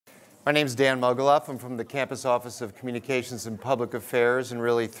My name is Dan Moguloff. I'm from the Campus Office of Communications and Public Affairs, and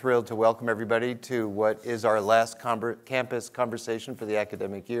really thrilled to welcome everybody to what is our last campus conversation for the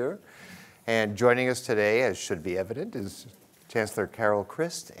academic year. And joining us today, as should be evident, is Chancellor Carol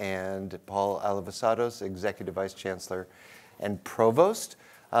Christ and Paul Alivisatos, Executive Vice Chancellor and Provost.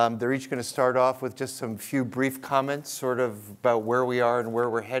 They're each going to start off with just some few brief comments sort of about where we are and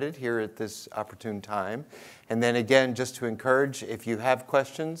where we're headed here at this opportune time. And then again, just to encourage, if you have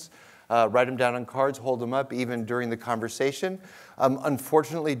questions, write them down on cards, hold them up even during the conversation.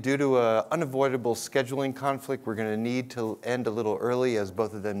 Unfortunately, due to an unavoidable scheduling conflict, we're going to need to end a little early as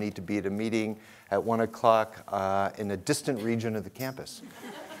both of them need to be at a meeting at 1 o'clock in a distant region of the campus.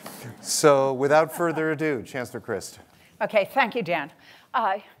 So without further ado, Chancellor Christ. Okay, thank you, Dan.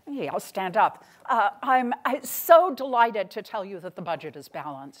 I'll stand up. I'm so delighted to tell you that the budget is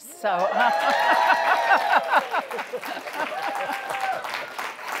balanced. So.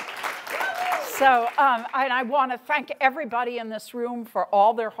 And I want to thank everybody in this room for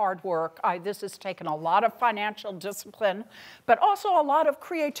all their hard work. This has taken a lot of financial discipline, but also a lot of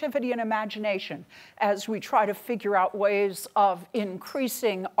creativity and imagination as we try to figure out ways of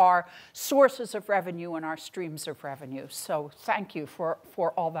increasing our sources of revenue and our streams of revenue. So thank you for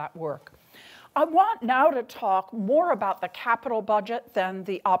all that work. I want now to talk more about the capital budget than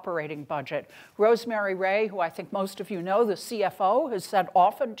the operating budget. Rosemary Ray, who I think most of you know, the CFO, has said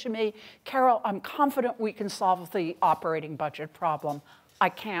often to me, Carol, I'm confident we can solve the operating budget problem. I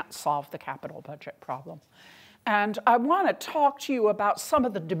can't solve the capital budget problem. And I want to talk to you about some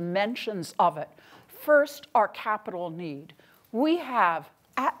of the dimensions of it. First, our capital need. We have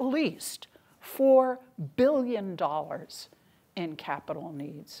at least $4 billion in capital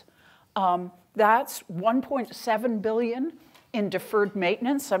needs. That's $1.7 billion in deferred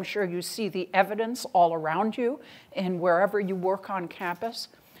maintenance. I'm sure you see the evidence all around you in wherever you work on campus.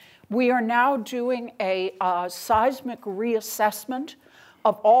 We are now doing a seismic reassessment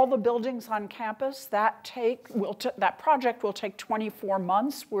of all the buildings on campus. That project will take 24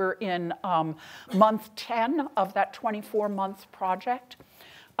 months. We're in month 10 of that 24-month project.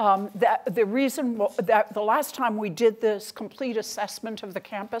 The reason that the last time we did this complete assessment of the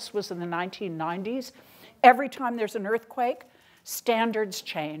campus was in the 1990s. Every time there's an earthquake, standards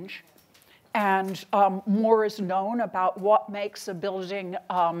change, and more is known about what makes a building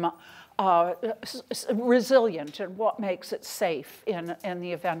resilient and what makes it safe in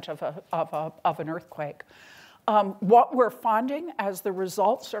the event of an earthquake. What we're finding as the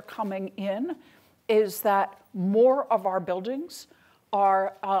results are coming in is that more of our buildings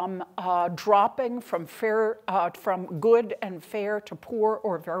are dropping from good and fair to poor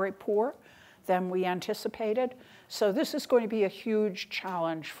or very poor than we anticipated. So this is going to be a huge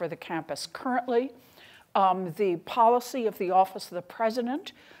challenge for the campus. Currently, the policy of the Office of the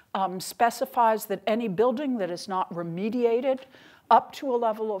President specifies that any building that is not remediated up to a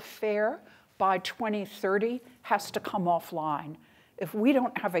level of fair by 2030 has to come offline. If we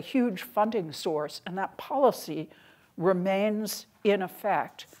don't have a huge funding source and that policy remains in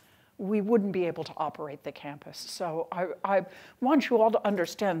effect, we wouldn't be able to operate the campus. So I want you all to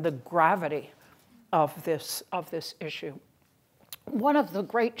understand the gravity of this issue. One of the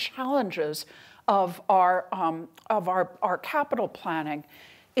great challenges of our capital planning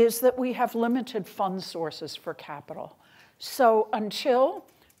is that we have limited fund sources for capital. So until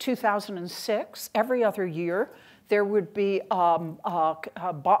 2006, every other year, there would be a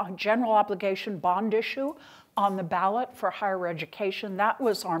general obligation bond issue on the ballot for higher education. That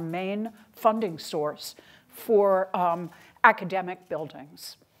was our main funding source for academic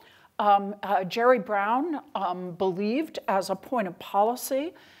buildings. Jerry Brown believed as a point of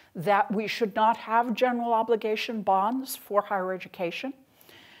policy that we should not have general obligation bonds for higher education,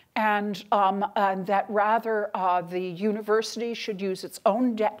 and that rather the university should use its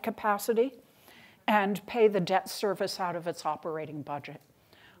own debt capacity and pay the debt service out of its operating budget.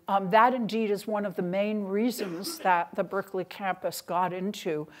 That indeed is one of the main reasons that the Berkeley campus got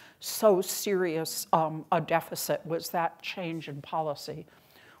into so serious a deficit, was that change in policy.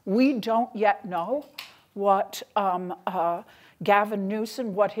 We don't yet know what Gavin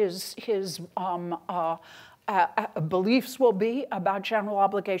Newsom, what his beliefs will be about general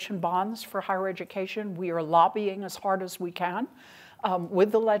obligation bonds for higher education. We are lobbying as hard as we can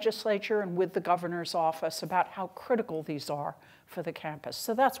with the legislature and with the governor's office about how critical these are for the campus.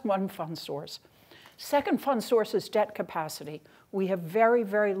 So that's one fund source. Second fund source is debt capacity. We have very,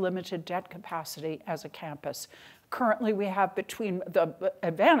 very limited debt capacity as a campus. Currently, we have between the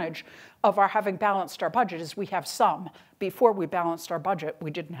advantage of our having balanced our budget is we have some. Before we balanced our budget,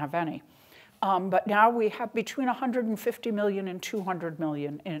 we didn't have any. But now we have between 150 million and 200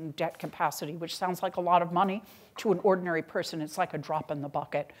 million in debt capacity, which sounds like a lot of money to an ordinary person. It's like a drop in the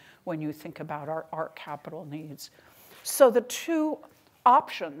bucket when you think about our capital needs. So the two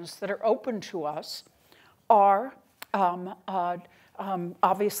options that are open to us are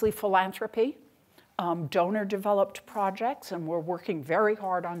obviously philanthropy, donor-developed projects, and we're working very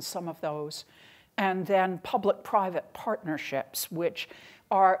hard on some of those, and then public-private partnerships, which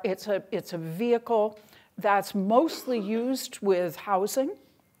are, it's a vehicle that's mostly used with housing,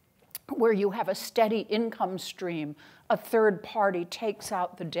 where you have a steady income stream. A third party takes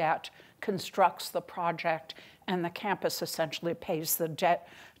out the debt, constructs the project, and the campus essentially pays the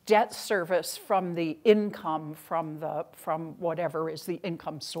debt service from the income from whatever is the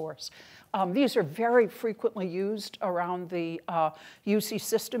income source. These are very frequently used around the UC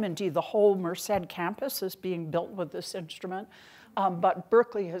system. Indeed, the whole Merced campus is being built with this instrument. But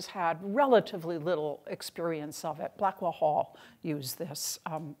Berkeley has had relatively little experience of it. Blackwell Hall used this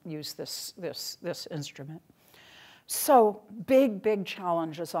instrument. So big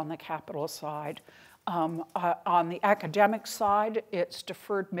challenges on the capital side. On the academic side, it's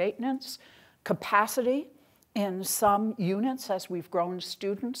deferred maintenance, capacity in some units as we've grown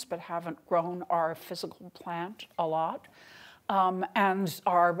students but haven't grown our physical plant a lot, and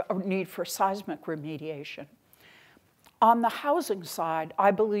our need for seismic remediation. On the housing side,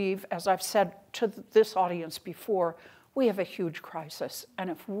 I believe, as I've said to this audience before, we have a huge crisis. And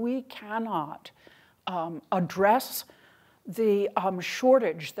if we cannot address the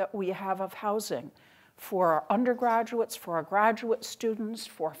shortage that we have of housing for our undergraduates, for our graduate students,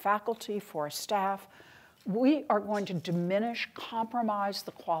 for faculty, for our staff, we are going to diminish, compromise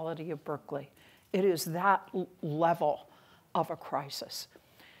the quality of Berkeley. It is that level of a crisis.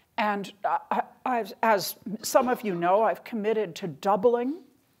 And as some of you know, I've committed to doubling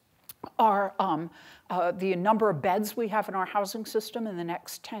our, the number of beds we have in our housing system in the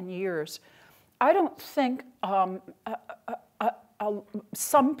next 10 years. I don't think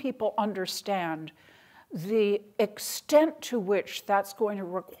some people understand the extent to which that's going to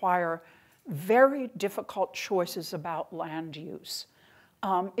require very difficult choices about land use.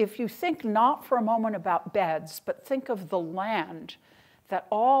 If you think not for a moment about beds, but think of the land that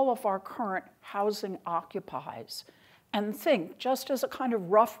all of our current housing occupies, and think, just as a kind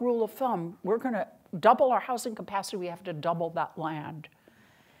of rough rule of thumb, we're going to double our housing capacity, we have to double that land.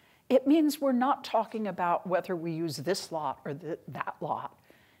 It means we're not talking about whether we use this lot or that lot.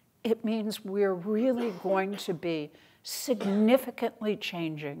 It means we're really going to be significantly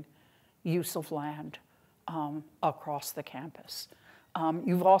changing use of land across the campus.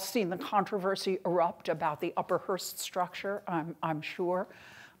 You've all seen the controversy erupt about the Upper Hearst structure, I'm sure.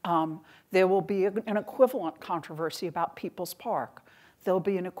 There will be an equivalent controversy about People's Park. There'll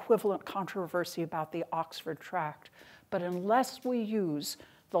be an equivalent controversy about the Oxford Tract. But unless we use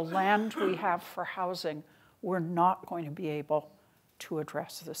the land we have for housing, we're not going to be able to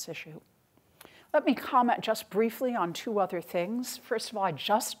address this issue. Let me comment just briefly on two other things. First of all, I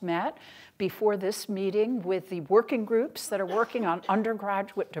just met before this meeting with the working groups that are working on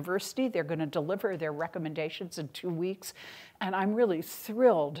undergraduate diversity. They're going to deliver their recommendations in 2 weeks. And I'm really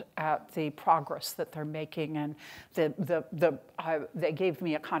thrilled at the progress that they're making. And they gave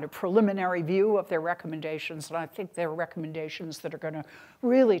me a kind of preliminary view of their recommendations. And I think they're recommendations that are going to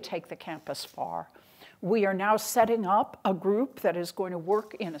really take the campus far. We are now setting up a group that is going to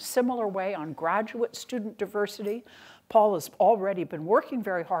work in a similar way on graduate student diversity. Paul has already been working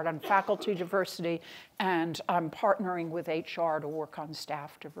very hard on faculty diversity, and I'm partnering with HR to work on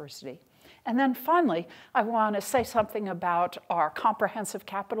staff diversity. And then finally, I want to say something about our comprehensive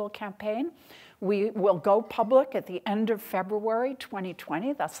capital campaign. We will go public at the end of February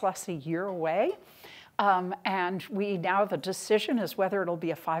 2020. That's less than a year away. And the decision is whether it'll be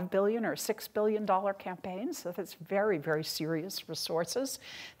a $5 billion or $6 billion campaign. So that's very, very serious resources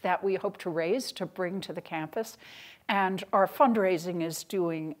that we hope to raise to bring to the campus. And our fundraising is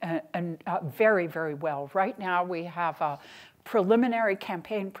doing very, very well. Right now, we have a preliminary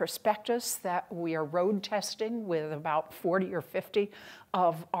campaign prospectus that we are road testing with about 40 or 50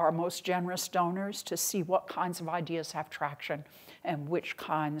 of our most generous donors to see what kinds of ideas have traction and which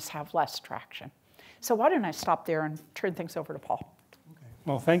kinds have less traction. So why don't I stop there and turn things over to Paul? Okay.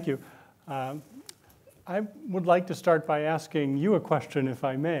 Well, thank you. I would like to start by asking you a question, if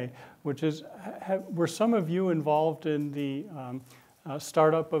I may, which is, were some of you involved in the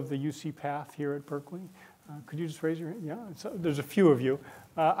startup of the UC Path here at Berkeley? Could you just raise your hand? Yeah, so there's a few of you.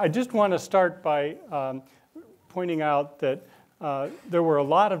 I just want to start by pointing out that there were a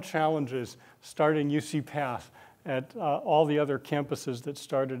lot of challenges starting UC Path at all the other campuses that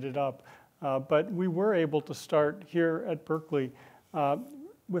started it up. but we were able to start here at Berkeley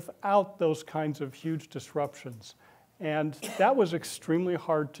without those kinds of huge disruptions. And that was extremely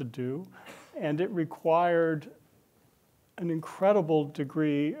hard to do, and it required an incredible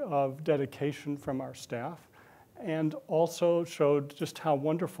degree of dedication from our staff, and also showed just how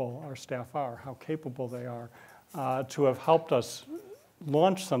wonderful our staff are, how capable they are to have helped us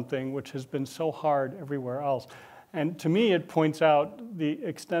launch something which has been so hard everywhere else. And to me, it points out the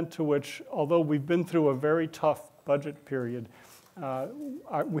extent to which, although we've been through a very tough budget period,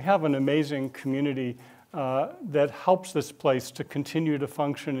 we have an amazing community that helps this place to continue to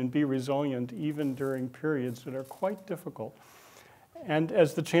function and be resilient even during periods that are quite difficult. And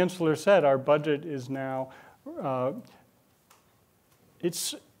as the Chancellor said, our budget is now,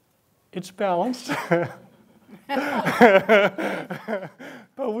 it's balanced.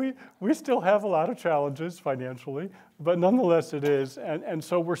 But we still have a lot of challenges financially, but nonetheless it is. And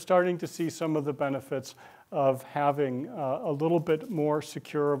so we're starting to see some of the benefits of having a little bit more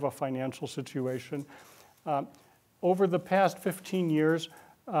secure of a financial situation. Over the past 15 years,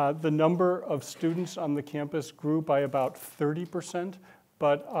 the number of students on the campus grew by about 30%,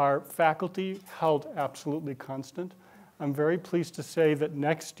 but our faculty held absolutely constant. I'm very pleased to say that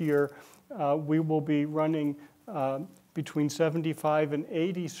next year we will be running between 75 and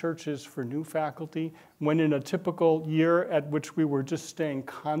 80 searches for new faculty, when in a typical year at which we were just staying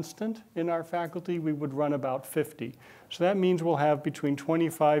constant in our faculty, we would run about 50. So that means we'll have between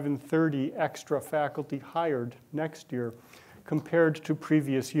 25 and 30 extra faculty hired next year compared to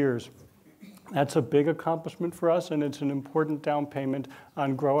previous years. That's a big accomplishment for us, and it's an important down payment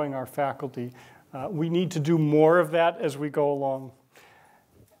on growing our faculty. We need to do more of that as we go along.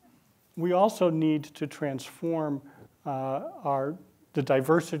 We also need to transform the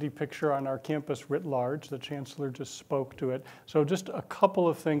diversity picture on our campus writ large. The Chancellor just spoke to it. So just a couple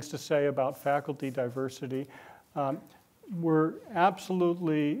of things to say about faculty diversity. We're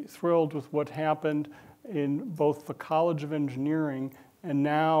absolutely thrilled with what happened in both the College of Engineering and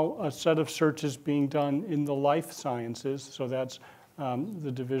now a set of searches being done in the life sciences. So that's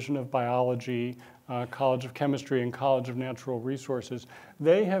the Division of Biology, College of Chemistry, and College of Natural Resources.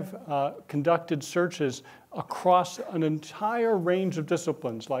 They have conducted searches across an entire range of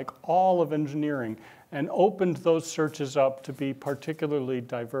disciplines, like all of engineering, and opened those searches up to be particularly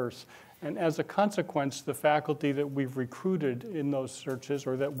diverse. And as a consequence, the faculty that we've recruited in those searches,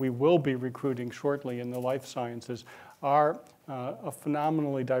 or that we will be recruiting shortly in the life sciences, are a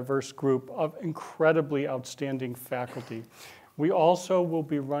phenomenally diverse group of incredibly outstanding faculty. We also will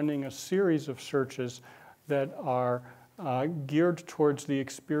be running a series of searches that are geared towards the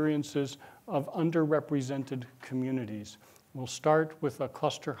experiences of underrepresented communities. We'll start with a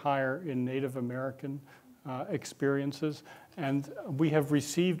cluster hire in Native American experiences, and we have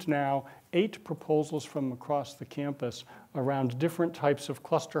received now 8 proposals from across the campus around different types of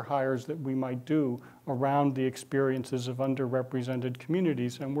cluster hires that we might do around the experiences of underrepresented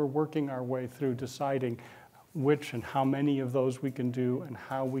communities, and we're working our way through deciding which and how many of those we can do and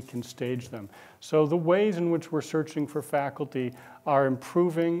how we can stage them. So the ways in which we're searching for faculty are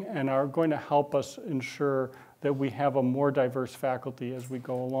improving and are going to help us ensure that we have a more diverse faculty as we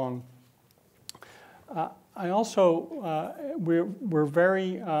go along. We're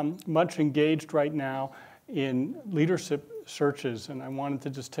very much engaged right now in leadership searches, and I wanted to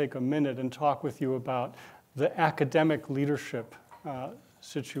just take a minute and talk with you about the academic leadership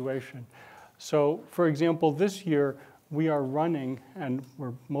situation. So, for example, this year we are running, and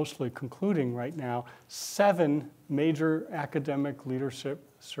we're mostly concluding right now, 7 major academic leadership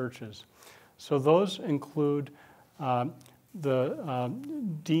searches. So those include the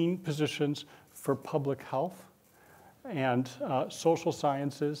dean positions for public health and social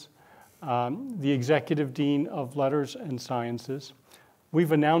sciences, the executive dean of letters and sciences.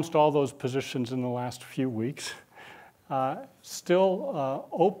 We've announced all those positions in the last few weeks. Still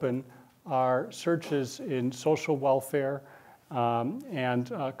open are searches in social welfare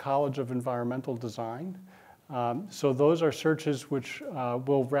and College of Environmental Design. So those are searches which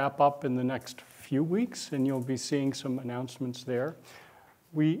will wrap up in the next few weeks, and you'll be seeing some announcements there.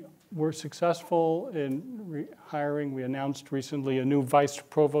 We were successful in hiring. We announced recently a new vice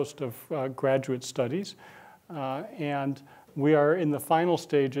provost of graduate studies, and we are in the final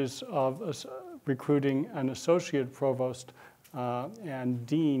stages of recruiting an associate provost and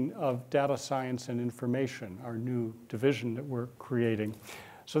dean of data science and information, our new division that we're creating.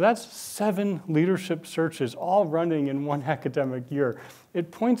 So that's 7 leadership searches all running in one academic year.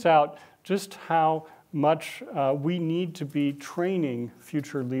 It points out just how much we need to be training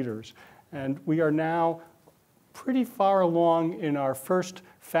future leaders. And we are now pretty far along in our first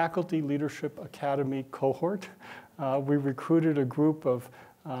Faculty Leadership Academy cohort. We recruited a group of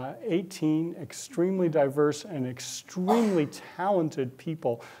 18 extremely diverse and extremely talented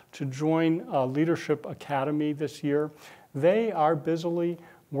people to join Leadership Academy this year. They are busily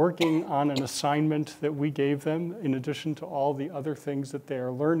working on an assignment that we gave them in addition to all the other things that they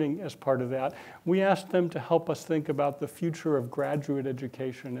are learning as part of that. We asked them to help us think about the future of graduate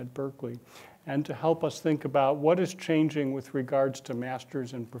education at Berkeley and to help us think about what is changing with regards to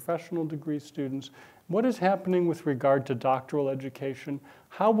master's and professional degree students, what is happening with regard to doctoral education,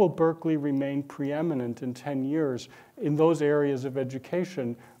 how will Berkeley remain preeminent in 10 years in those areas of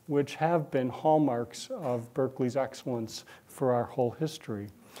education which have been hallmarks of Berkeley's excellence for our whole history.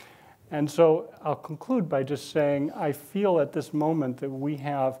 And so I'll conclude by just saying I feel at this moment that we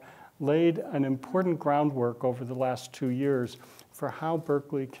have laid an important groundwork over the last 2 years for how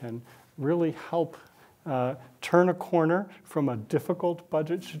Berkeley can really help turn a corner from a difficult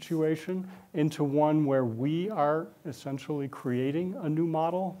budget situation into one where we are essentially creating a new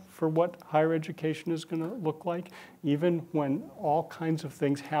model for what higher education is going to look like. Even when all kinds of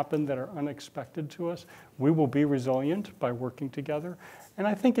things happen that are unexpected to us, we will be resilient by working together. And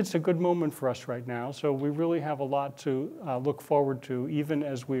I think it's a good moment for us right now. So we really have a lot to look forward to, even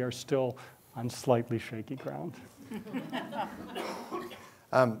as we are still on slightly shaky ground.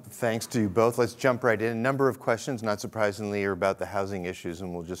 Thanks to you both. Let's jump right in. A number of questions, not surprisingly, are about the housing issues,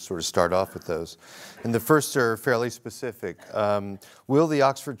 and we'll just sort of start off with those. And the first are fairly specific. Will the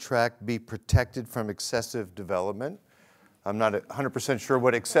Oxford tract be protected from excessive development? I'm not 100% sure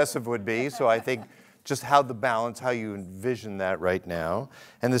what excessive would be, so I think just how you envision that right now.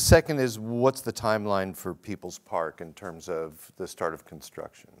 And the second is, what's the timeline for People's Park in terms of the start of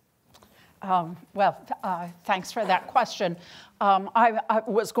construction? Thanks for that question. I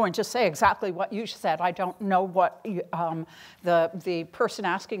was going to say exactly what you said. I don't know what the person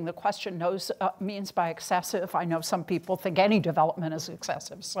asking the question means by excessive. I know some people think any development is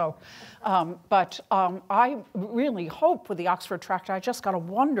excessive. So, I really hope with the Oxford tract. I just got a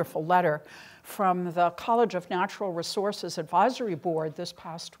wonderful letter from the College of Natural Resources Advisory Board this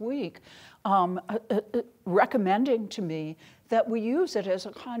past week, recommending to me that we use it as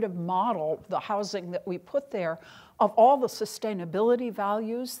a kind of model, the housing that we put there, of all the sustainability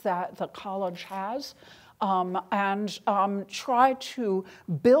values that the college has, and try to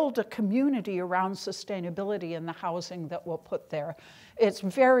build a community around sustainability in the housing that we'll put there. It's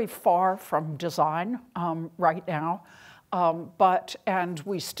very far from design right now. And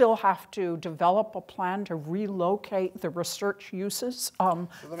we still have to develop a plan to relocate the research uses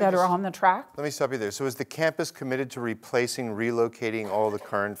that are on the tract. Let me stop you there. So is the campus committed to relocating all the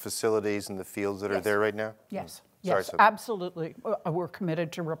current facilities and the fields that are there right now? Yes. Sorry, yes, absolutely. We're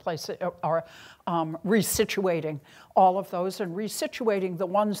committed to replace it, or resituating all of those and resituating the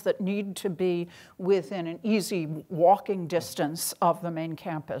ones that need to be within an easy walking distance of the main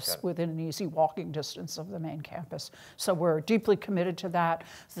campus, within an easy walking distance of the main campus. So we're deeply committed to that.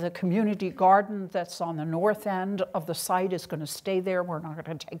 The community garden that's on the north end of the site is going to stay there. We're not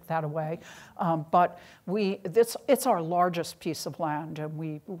going to take that away. But it's our largest piece of land, and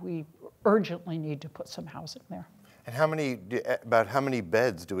we urgently need to put some housing there. And about how many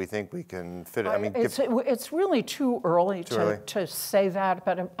beds do we think we can fit? I mean, it's really too early to say that,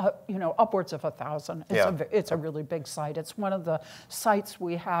 but upwards of 1,000. It's a really big site. It's one of the sites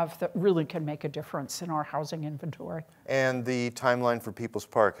we have that really can make a difference in our housing inventory. And the timeline for People's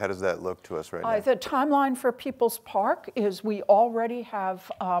Park, how does that look to us right now? The timeline for People's Park is we already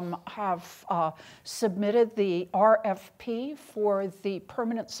have submitted the RFP for the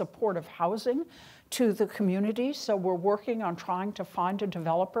permanent supportive housing to the community. So we're working on trying to find a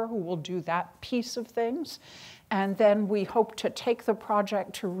developer who will do that piece of things. And then we hope to take the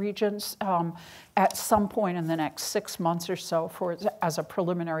project to Regents at some point in the next 6 months or so as a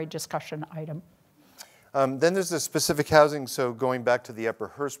preliminary discussion item. Then there's the specific housing. So going back to the Upper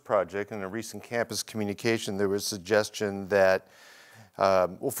Hearst project, in a recent campus communication, there was a suggestion that,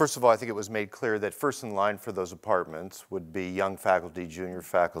 well, first of all, I think it was made clear that first in line for those apartments would be young faculty, junior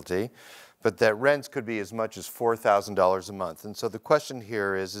faculty, but that rents could be as much as $4,000 a month. And so the question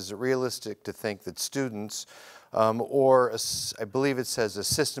here is it realistic to think that students or I believe it says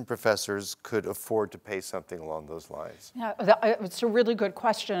assistant professors could afford to pay something along those lines? Yeah, it's a really good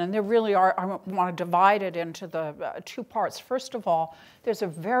question, and there really are. I want to divide it into the two parts. First of all, there's a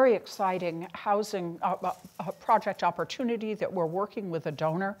very exciting housing project opportunity that we're working with a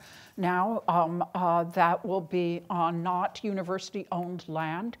donor now that will be on not university-owned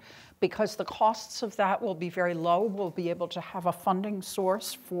land. Because the costs of that will be very low, we'll be able to have a funding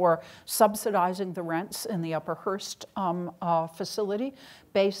source for subsidizing the rents in the Upper Hearst facility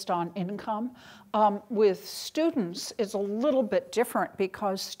based on income. With students, it's a little bit different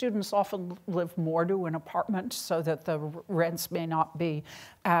because students often live more to an apartment so that the rents may not be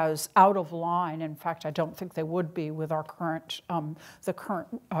as out of line. In fact, I don't think they would be with our current, the current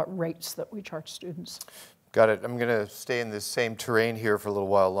rates that we charge students. Got it. I'm going to stay in this same terrain here for a little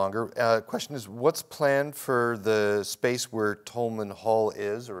while longer. Question is, what's planned for the space where Tolman Hall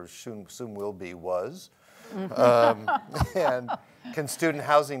is, or soon will be, was? And can student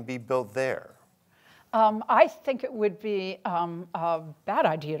housing be built there? I think it would be a bad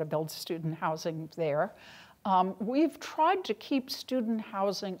idea to build student housing there. We've tried to keep student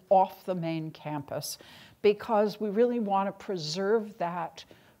housing off the main campus because we really want to preserve that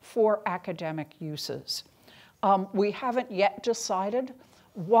for academic uses. We haven't yet decided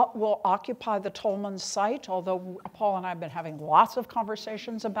what will occupy the Tolman site, although Paul and I have been having lots of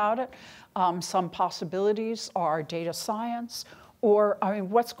conversations about it. Some possibilities are data science, or I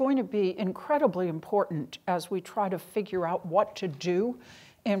mean, what's going to be incredibly important as we try to figure out what to do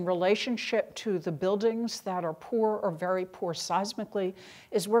in relationship to the buildings that are poor or very poor seismically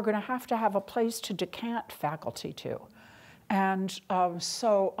is we're going to have a place to decant faculty to. And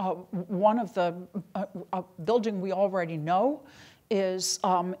one of the building we already know is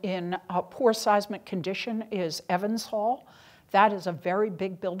in a poor seismic condition is Evans Hall. That is a very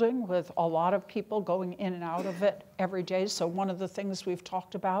big building with a lot of people going in and out of it every day. So one of the things we've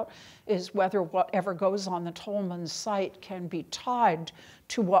talked about is whether whatever goes on the Tolman site can be tied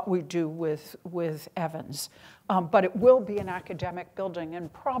to what we do with Evans. But it will be an academic building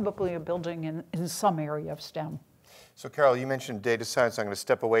and probably a building in some area of STEM. So Carol, you mentioned data science. I'm going to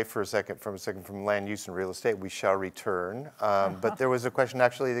step away for a second from land use and real estate. We shall return. But there was a question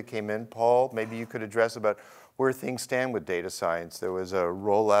actually that came in. Paul, maybe you could address about where things stand with data science. There was a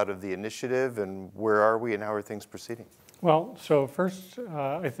rollout of the initiative, and where are we and how are things proceeding? Well, so first,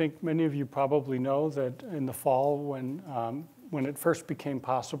 I think many of you probably know that in the fall when it first became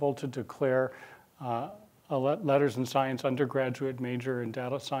possible to declare a letters in science undergraduate major in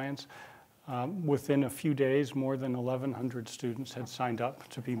data science, within a few days, more than 1,100 students had signed up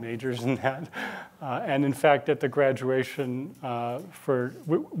to be majors in that. And in fact, at the graduation,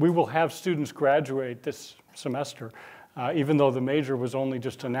 we will have students graduate this semester, even though the major was only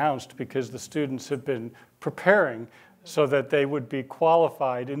just announced, because the students have been preparing so that they would be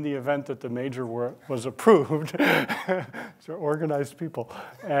qualified in the event that the major was approved. So organized people.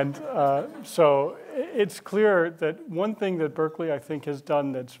 And so it's clear that one thing that Berkeley, I think, has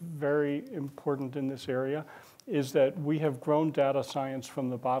done that's very important in this area is that we have grown data science from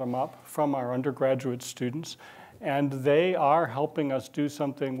the bottom up, from our undergraduate students, and they are helping us do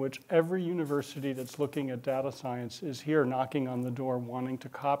something which every university that's looking at data science is here knocking on the door wanting to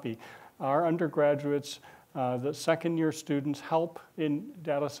copy. Our undergraduates, the second-year students help in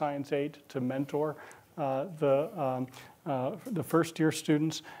Data Science 8 to mentor the first-year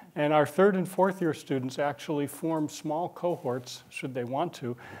students, and our third and fourth-year students actually form small cohorts, should they want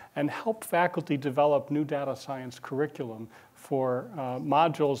to, and help faculty develop new data science curriculum for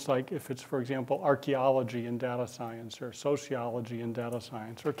modules like if it's, for example, archaeology in data science, or sociology in data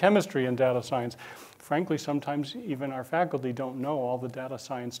science, or chemistry in data science. Frankly, sometimes even our faculty don't know all the data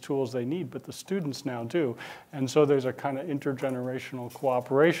science tools they need, but the students now do. And so there's a kind of intergenerational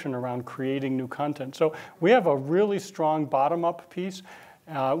cooperation around creating new content. So we have a really strong bottom-up piece.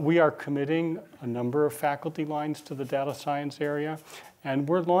 We are committing a number of faculty lines to the data science area, and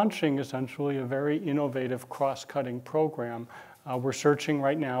we're launching essentially a very innovative cross-cutting program. We're searching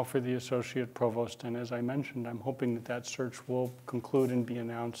right now for the associate provost, and as I mentioned, I'm hoping that that search will conclude and be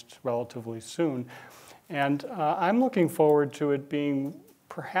announced relatively soon. And I'm looking forward to it being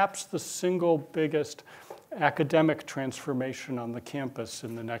perhaps the single biggest academic transformation on the campus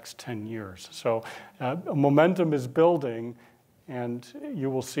in the next 10 years. So momentum is building, and you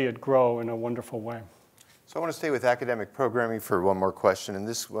will see it grow in a wonderful way. So I want to stay with academic programming for one more question, and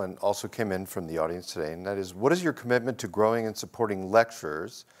this one also came in from the audience today, and that is, what is your commitment to growing and supporting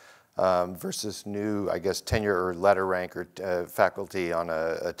lecturers versus new, I guess, tenure or ladder rank or faculty on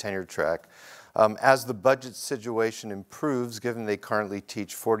a tenure track as the budget situation improves, given they currently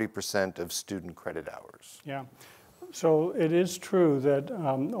teach 40% of student credit hours? Yeah. So it is true that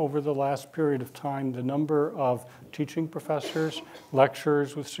over the last period of time, the number of teaching professors,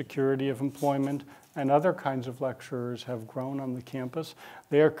 lecturers with security of employment, and other kinds of lecturers have grown on the campus.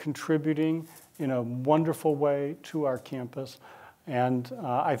 They are contributing in a wonderful way to our campus. And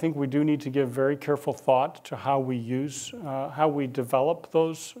I think we do need to give very careful thought to how we develop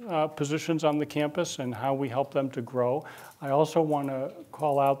those positions on the campus and how we help them to grow. I also want to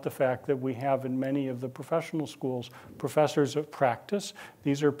call out the fact that we have in many of the professional schools professors of practice.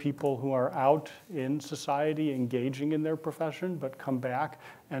 These are people who are out in society engaging in their profession, but come back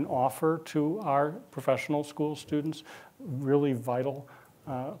and offer to our professional school students really vital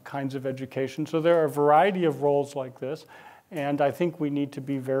kinds of education. So there are a variety of roles like this. And I think we need to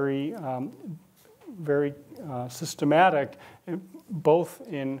be very systematic, both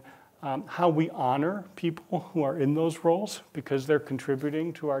in how we honor people who are in those roles because they're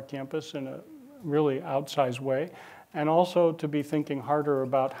contributing to our campus in a really outsized way, and also to be thinking harder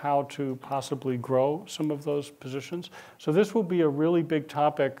about how to possibly grow some of those positions. So this will be a really big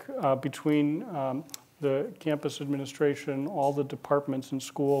topic between the campus administration, all the departments and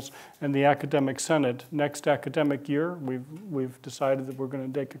schools, and the academic senate. Next academic year, we've decided that we're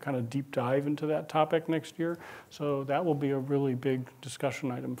going to take a kind of deep dive into that topic next year. So that will be a really big discussion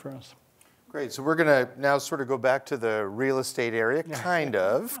item for us. Great. So we're going to now sort of go back to the real estate area, kind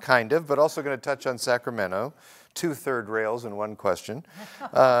of, but also going to touch on Sacramento. 2 third rails in one question.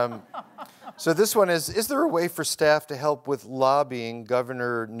 So this one is there a way for staff to help with lobbying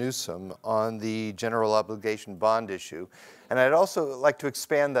Governor Newsom on the general obligation bond issue? And I'd also like to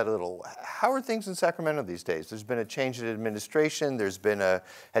expand that a little. How are things in Sacramento these days? There's been a change in administration. There's been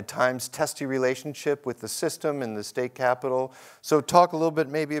at times, testy relationship with the system and the state capitol. So talk a little bit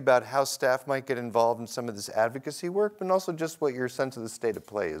maybe about how staff might get involved in some of this advocacy work, but also just what your sense of the state of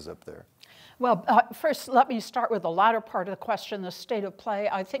play is up there. Well, first, let me start with the latter part of the question, the state of play.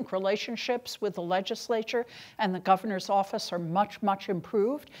 I think relationships with the legislature and the governor's office are much, much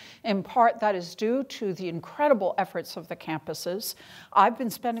improved. In part, that is due to the incredible efforts of the campuses. I've been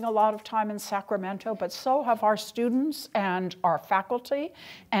spending a lot of time in Sacramento, but so have our students and our faculty.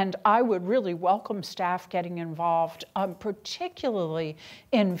 And I would really welcome staff getting involved, particularly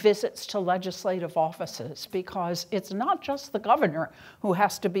in visits to legislative offices, because it's not just the governor who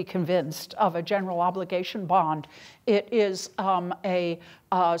has to be convinced of a general obligation bond. It is a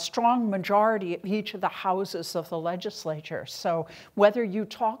strong majority of each of the houses of the legislature. So whether you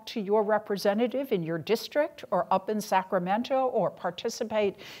talk to your representative in your district or up in Sacramento or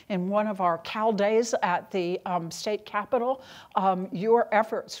participate in one of our Cal Days at the state capitol, your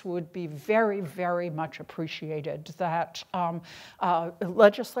efforts would be very, very much appreciated. That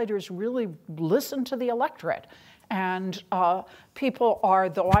legislators really listen to the electorate. And people are,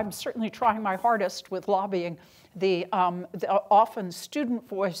 though I'm certainly trying my hardest with lobbying, the often student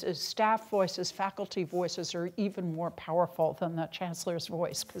voices, staff voices, faculty voices are even more powerful than the chancellor's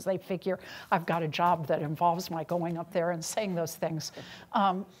voice because they figure I've got a job that involves my going up there and saying those things.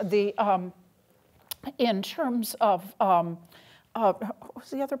 In terms of what was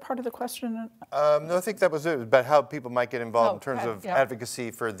the other part of the question? No, I think that was it, about how people might get involved in terms of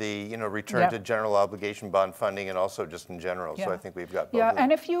advocacy for the return to general obligation bond funding and also just in general. So I think we've got both. Yeah,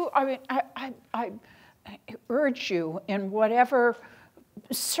 and if you, I urge you in whatever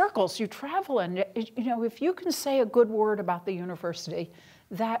circles you travel in, if you can say a good word about the university,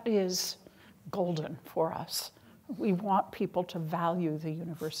 that is golden for us. We want people to value the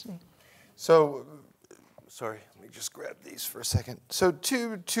university. So, sorry, let me just grab these for a second. So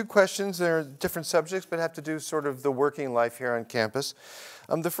two questions. They're different subjects, but have to do sort of the working life here on campus.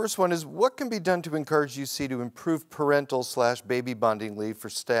 The first one is, what can be done to encourage UC to improve parental/baby bonding leave for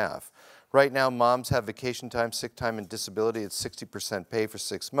staff? Right now, moms have vacation time, sick time, and disability at 60% pay for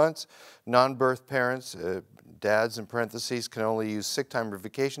 6 months. Non-birth parents, dads in parentheses, can only use sick time or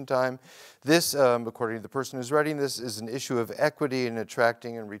vacation time. This, according to the person who's writing this, is an issue of equity in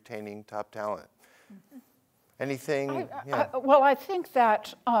attracting and retaining top talent. Anything? Well, I think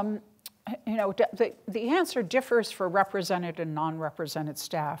that the answer differs for represented and non-represented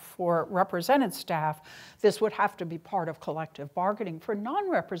staff. For represented staff, this would have to be part of collective bargaining. For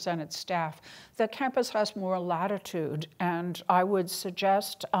non-represented staff, the campus has more latitude, and I would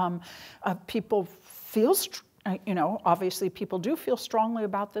suggest people feel, obviously people do feel strongly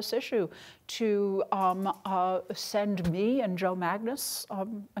about this issue, to send me and Joe Magnus, a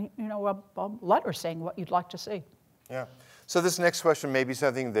letter saying what you'd like to see. Yeah. So this next question may be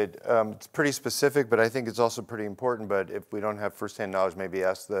something that it's pretty specific, but I think it's also pretty important. But if we don't have firsthand knowledge, maybe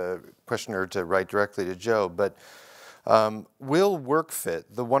ask the questioner to write directly to Joe. But will WorkFit,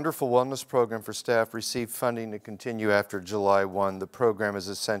 the wonderful wellness program for staff, receive funding to continue after July 1? The program is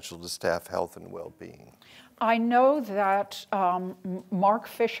essential to staff health and well-being. I know that Mark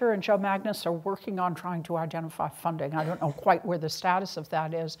Fisher and Joe Magnus are working on trying to identify funding. I don't know quite where the status of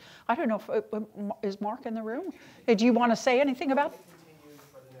that is. I don't know if, is Mark in the room? Hey, do you want to say anything about it?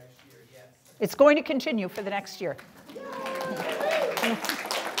 It's going to continue for the next year.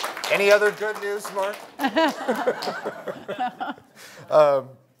 Any other good news, Mark?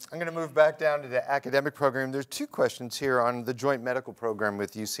 I'm going to move back down to the academic program. There's two questions here on the joint medical program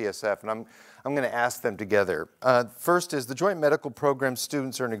with UCSF, and I'm going to ask them together. First is, the joint medical program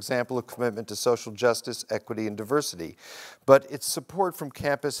students are an example of commitment to social justice, equity, and diversity, but its support from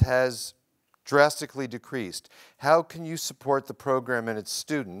campus has drastically decreased. How can you support the program and its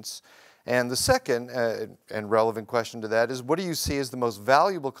students? And the second and relevant question to that is, what do you see as the most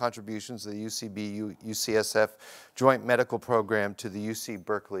valuable contributions of the UCB-UCSF joint medical program to the UC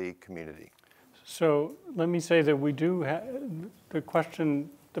Berkeley community? So let me say that we do have the question,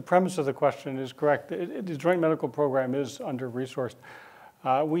 the premise of the question is correct. The joint medical program is under-resourced.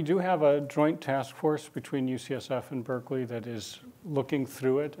 We do have a joint task force between UCSF and Berkeley that is looking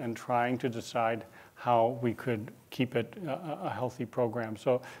through it and trying to decide how we could keep it a healthy program.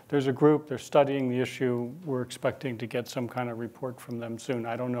 So there's a group, they're studying the issue. We're expecting to get some kind of report from them soon.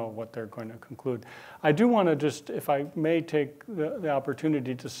 I don't know what they're going to conclude. I do want to just, if I may take the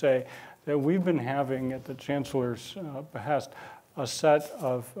opportunity to say that we've been having, at the Chancellor's behest, a set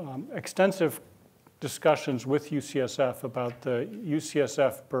of extensive discussions with UCSF about the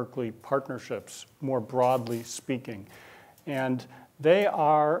UCSF-Berkeley partnerships, more broadly speaking. And they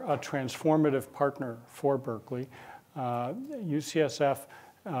are a transformative partner for Berkeley. UCSF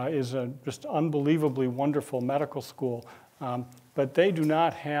is a just unbelievably wonderful medical school, but they do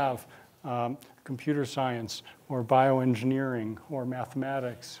not have computer science or bioengineering or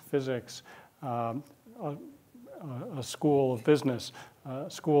mathematics, physics, a school of business, a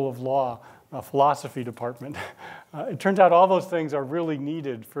school of law, a philosophy department. It turns out all those things are really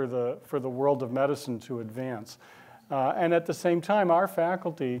needed for the world of medicine to advance. And at the same time, our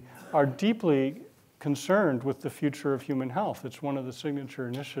faculty are deeply concerned with the future of human health. It's one of the signature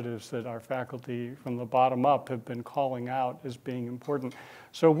initiatives that our faculty from the bottom up have been calling out as being important.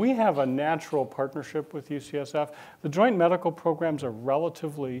 So we have a natural partnership with UCSF. The joint medical program's a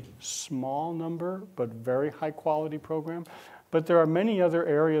relatively small number, but very high quality program. But there are many other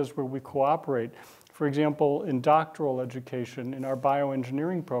areas where we cooperate. For example, in doctoral education, in our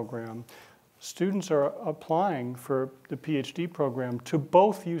bioengineering program, students are applying for the PhD program to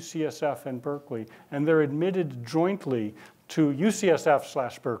both UCSF and Berkeley, and they're admitted jointly to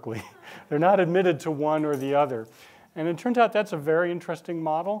UCSF/Berkeley. They're not admitted to one or the other. And it turns out that's a very interesting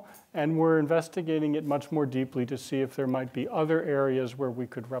model, and we're investigating it much more deeply to see if there might be other areas where we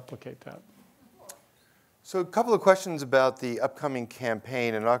could replicate that. So a couple of questions about the upcoming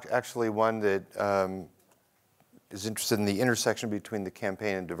campaign, and actually one that is interested in the intersection between the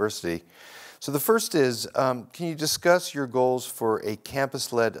campaign and diversity. So the first is, can you discuss your goals for a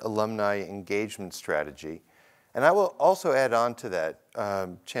campus-led alumni engagement strategy? And I will also add on to that,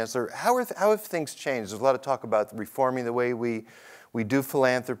 Chancellor, how have things changed? There's a lot of talk about reforming the way we do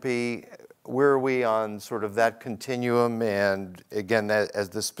philanthropy. Where are we on sort of that continuum? And again, that as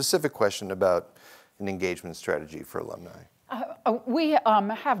the specific question about an engagement strategy for alumni. We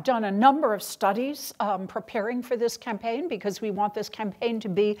have done a number of studies preparing for this campaign because we want this campaign to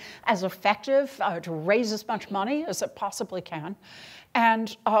be as effective, to raise as much money as it possibly can.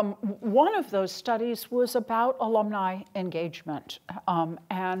 And one of those studies was about alumni engagement.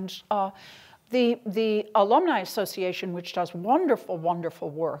 The Alumni Association, which does wonderful,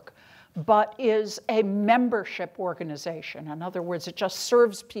 wonderful work, but is a membership organization. In other words, it just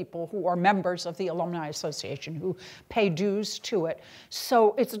serves people who are members of the Alumni Association, who pay dues to it.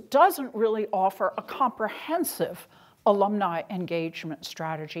 So it doesn't really offer a comprehensive alumni engagement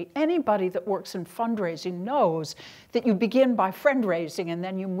strategy. Anybody that works in fundraising knows that you begin by friend-raising and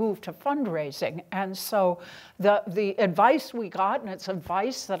then you move to fundraising. And so the advice we got, and it's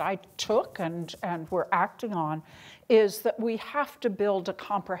advice that I took and we're acting on, is that we have to build a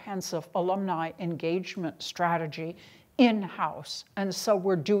comprehensive alumni engagement strategy in-house. And so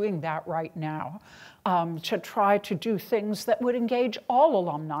we're doing that right now to try to do things that would engage all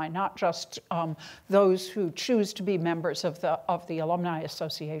alumni, not just those who choose to be members of the Alumni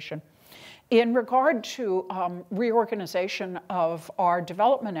Association. In regard to reorganization of our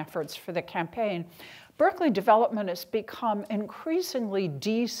development efforts for the campaign, Berkeley development has become increasingly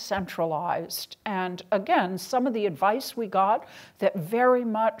decentralized. And again, some of the advice we got that very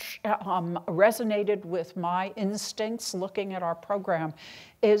much resonated with my instincts looking at our program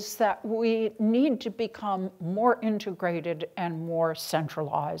is that we need to become more integrated and more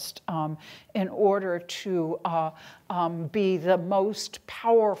centralized in order to be the most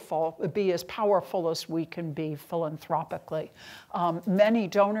powerful, be as powerful as we can be philanthropically. Many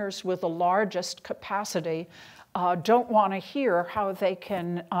donors with the largest capacity don't want to hear how they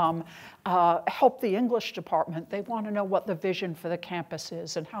can help the English department. They want to know what the vision for the campus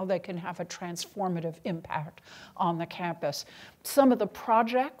is and how they can have a transformative impact on the campus. Some of the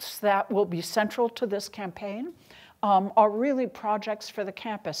projects that will be central to this campaign are really projects for the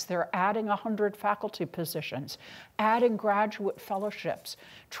campus. They're adding 100 faculty positions, adding graduate fellowships,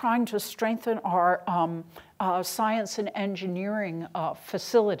 trying to strengthen our science and engineering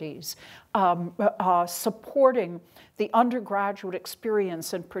facilities, supporting the undergraduate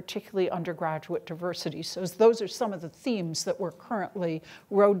experience and particularly undergraduate diversity. So those are some of the themes that we're currently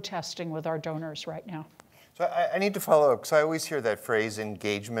road testing with our donors right now. So I need to follow up, because I always hear that phrase,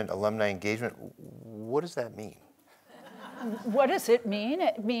 engagement, alumni engagement. What does that mean? What does it mean?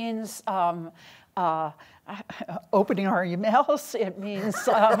 It means opening our emails. It means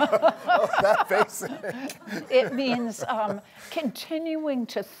That basic. it means continuing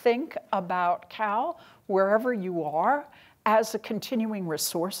to think about Cal wherever you are as a continuing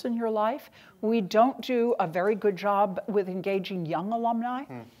resource in your life. We don't do a very good job with engaging young alumni.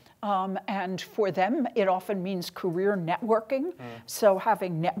 And for them, it often means career networking, so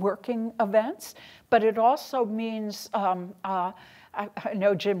having networking events. But it also means, I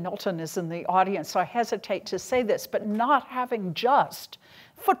know Jim Milton is in the audience, so I hesitate to say this, but not having just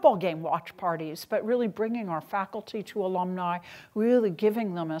football game watch parties, but really bringing our faculty to alumni, really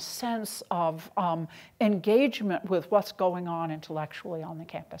giving them a sense of engagement with what's going on intellectually on the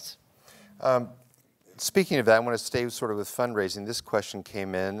campus. Speaking of that, I want to stay sort of with fundraising. This question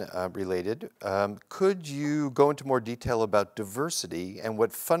came in related. Could you go into more detail about diversity and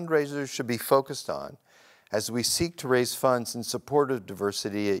what fundraisers should be focused on as we seek to raise funds in support of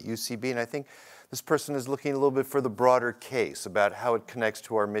diversity at UCB? And I think this person is looking a little bit for the broader case about how it connects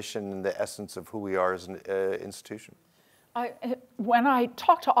to our mission and the essence of who we are as an institution. When I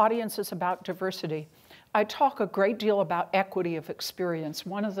talk to audiences about diversity, I talk a great deal about equity of experience.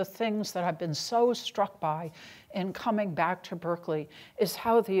 One of the things that I've been so struck by in coming back to Berkeley is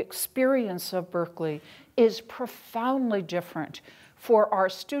how the experience of Berkeley is profoundly different for our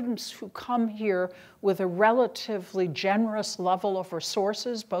students who come here with a relatively generous level of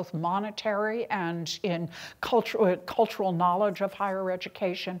resources, both monetary and in cultural knowledge of higher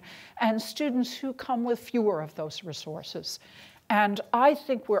education, and students who come with fewer of those resources. And I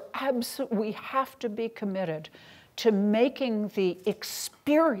think we have to be committed to making the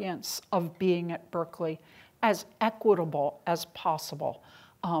experience of being at Berkeley as equitable as possible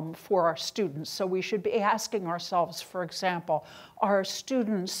for our students. So we should be asking ourselves, for example, are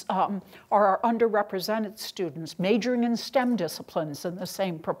students, are our underrepresented students majoring in STEM disciplines in the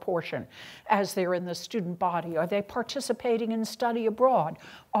same proportion as they're in the student body? Are they participating in study abroad?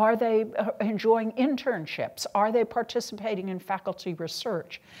 Are they enjoying internships? Are they participating in faculty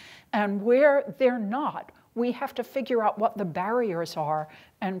research? And where they're not, we have to figure out what the barriers are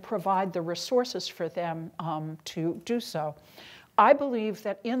and provide the resources for them to do so. I believe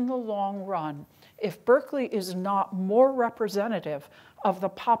that in the long run, if Berkeley is not more representative of the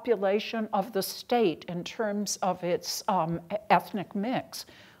population of the state in terms of its ethnic mix,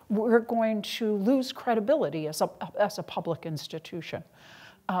 we're going to lose credibility as a public institution.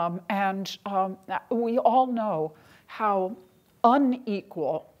 We all know how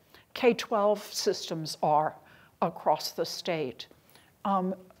unequal K-12 systems are across the state.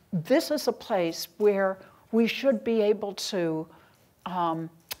 This is a place where we should be able to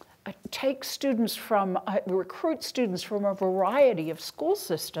take students from, recruit students from a variety of school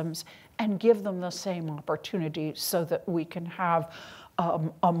systems and give them the same opportunity so that we can have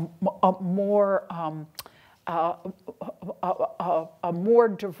a more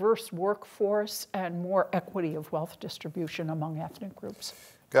diverse workforce and more equity of wealth distribution among ethnic groups.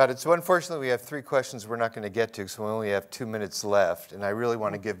 Got it. So unfortunately, we have 3 questions we're not going to get to, so we only have 2 minutes left. And I really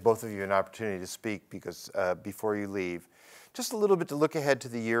want to give both of you an opportunity to speak because before you leave. Just a little bit to look ahead to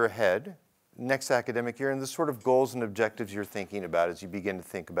the year ahead, next academic year, and the sort of goals and objectives you're thinking about as you begin to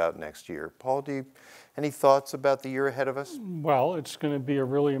think about next year. Paul, any thoughts about the year ahead of us? Well, it's going to be a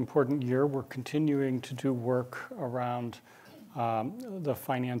really important year. We're continuing to do work around the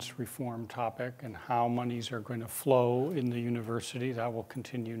finance reform topic and how monies are going to flow in the university. That will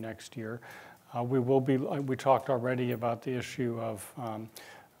continue next year. We talked already about the issue of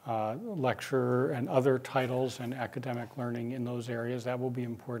lecture and other titles and academic learning in those areas. That will be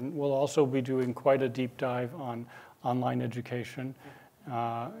important. We'll also be doing quite a deep dive on online education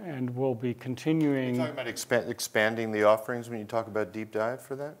and we'll be continuing. You're talking about expanding the offerings when you talk about deep dive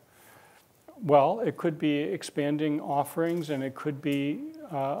for that? Well, it could be expanding offerings, and it could be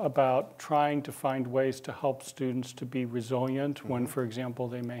about trying to find ways to help students to be resilient when, for example,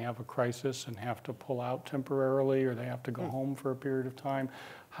 they may have a crisis and have to pull out temporarily, or they have to go home for a period of time.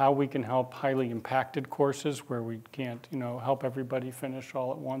 How we can help highly impacted courses where we can't, help everybody finish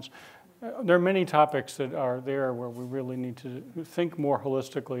all at once. There are many topics that are there where we really need to think more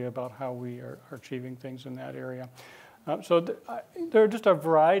holistically about how we are achieving things in that area. There are just a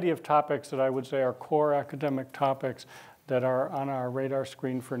variety of topics that I would say are core academic topics that are on our radar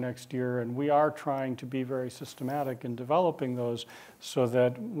screen for next year, and we are trying to be very systematic in developing those so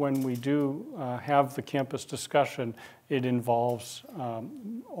that when we do have the campus discussion, it involves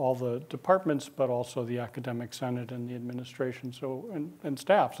all the departments, but also the academic senate and the administration and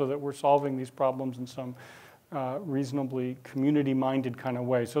staff, so that we're solving these problems in some reasonably community-minded kind of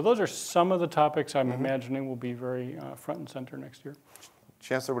way. So those are some of the topics I'm imagining will be very front and center next year.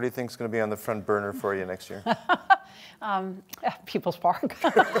 Chancellor, what do you think is going to be on the front burner for you next year? People's Park.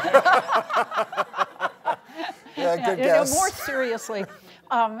 Yeah, good guess. More seriously,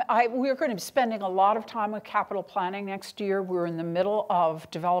 we're going to be spending a lot of time with capital planning next year. We're in the middle of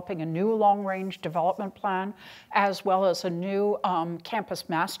developing a new long-range development plan, as well as a new campus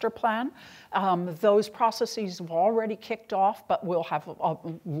master plan. Those processes have already kicked off, but we'll have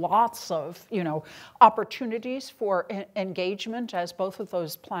lots of opportunities for engagement as both of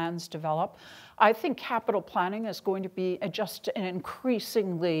those plans develop. I think capital planning is going to be just an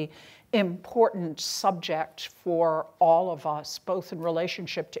increasingly important subject for all of us, both in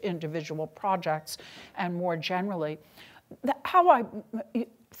relationship to individual projects and more generally. How I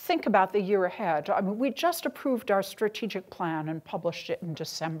think about the year ahead, we just approved our strategic plan and published it in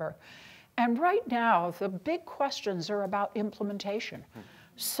December. And right now, the big questions are about implementation.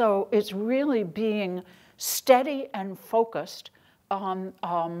 So it's really being steady and focused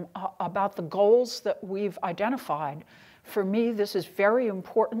about the goals that we've identified. For me, this is very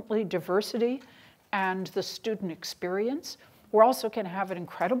importantly diversity and the student experience. We're also going to have an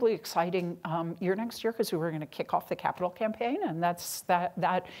incredibly exciting year next year because we're going to kick off the capital campaign, and that's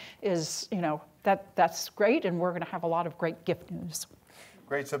great, and we're going to have a lot of great gift news.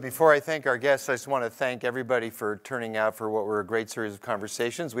 Great. So before I thank our guests, I just want to thank everybody for turning out for what were a great series of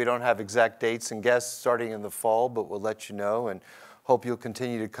conversations. We don't have exact dates and guests starting in the fall, but we'll let you know, and hope you'll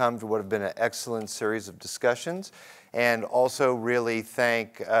continue to come to what have been an excellent series of discussions. And also really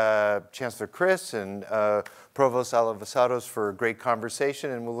thank Chancellor Chris and Provost Alivisatos for a great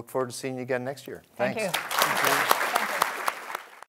conversation, and we'll look forward to seeing you again next year. Thanks. Thank you.